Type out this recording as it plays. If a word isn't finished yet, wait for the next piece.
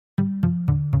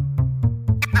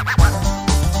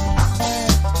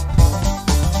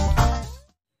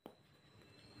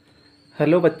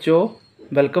Hello बच्चों,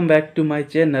 welcome back to my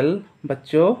channel.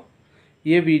 बच्चों,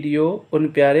 ये वीडियो उन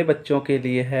प्यारे बच्चों के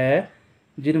लिए है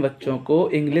जिन बच्चों को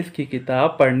इंग्लिश की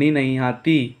किताब पढ़नी नहीं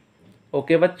आती।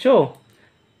 ओके बच्चों,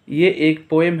 ये एक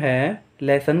पोएम है।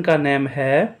 लेसन का नेम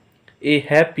है ए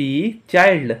हैप्पी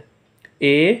चाइल्ड।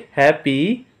 ए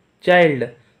हैप्पी चाइल्ड।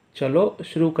 चलो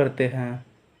शुरू करते हैं।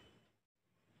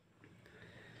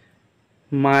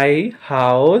 My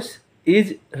house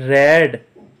is red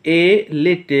a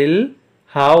little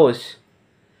house.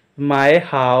 My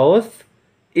house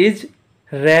is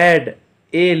red,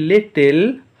 a little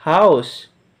house.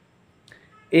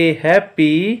 A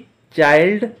happy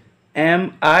child am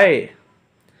I.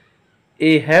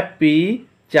 A happy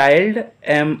child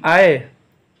am I.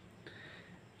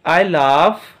 I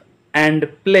laugh and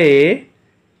play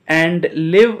and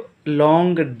live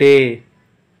long day.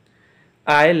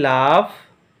 I laugh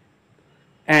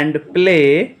and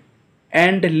play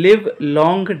and live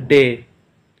long day.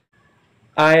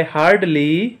 I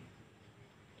hardly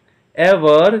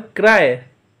ever cry.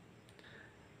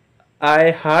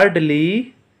 I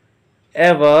hardly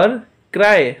ever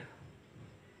cry.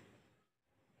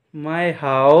 My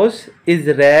house is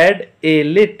red, a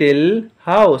little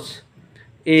house.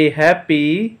 A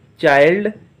happy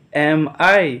child am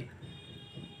I.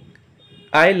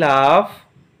 I laugh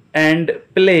and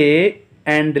play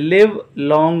and live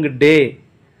long day.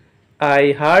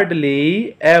 I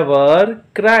hardly ever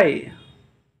cry.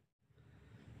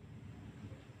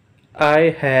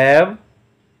 I have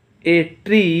a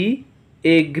tree,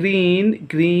 a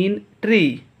green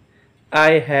tree.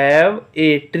 I have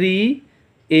a tree,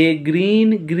 a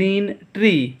green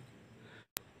tree,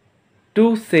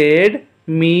 to shade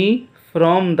me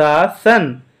from the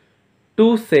sun.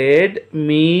 To shade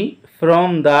me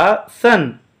from the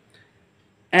sun.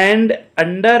 And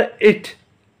under it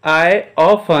I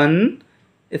often,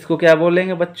 इसको क्या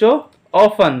बोलेंगे बच्चों?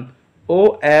 Often,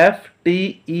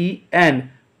 OFTEN,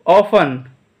 often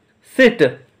sit.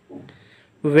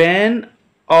 When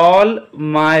all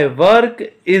my work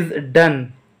is done.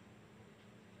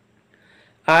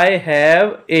 I have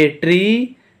a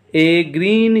tree, a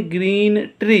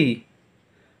green tree,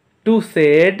 to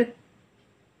shade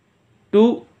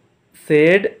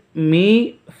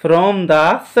me from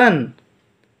the sun.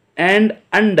 And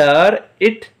under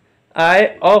it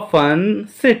I often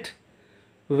sit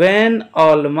when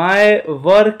all my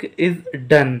work is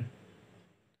done.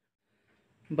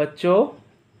 बच्चों,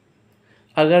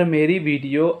 अगर मेरी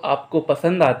video आपको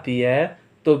पसंद आती है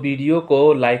तो video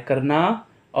को like करना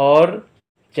और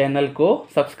चैनल को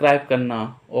सब्सक्राइब करना।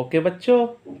 ओके बच्चों,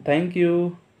 थैंक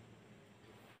यू।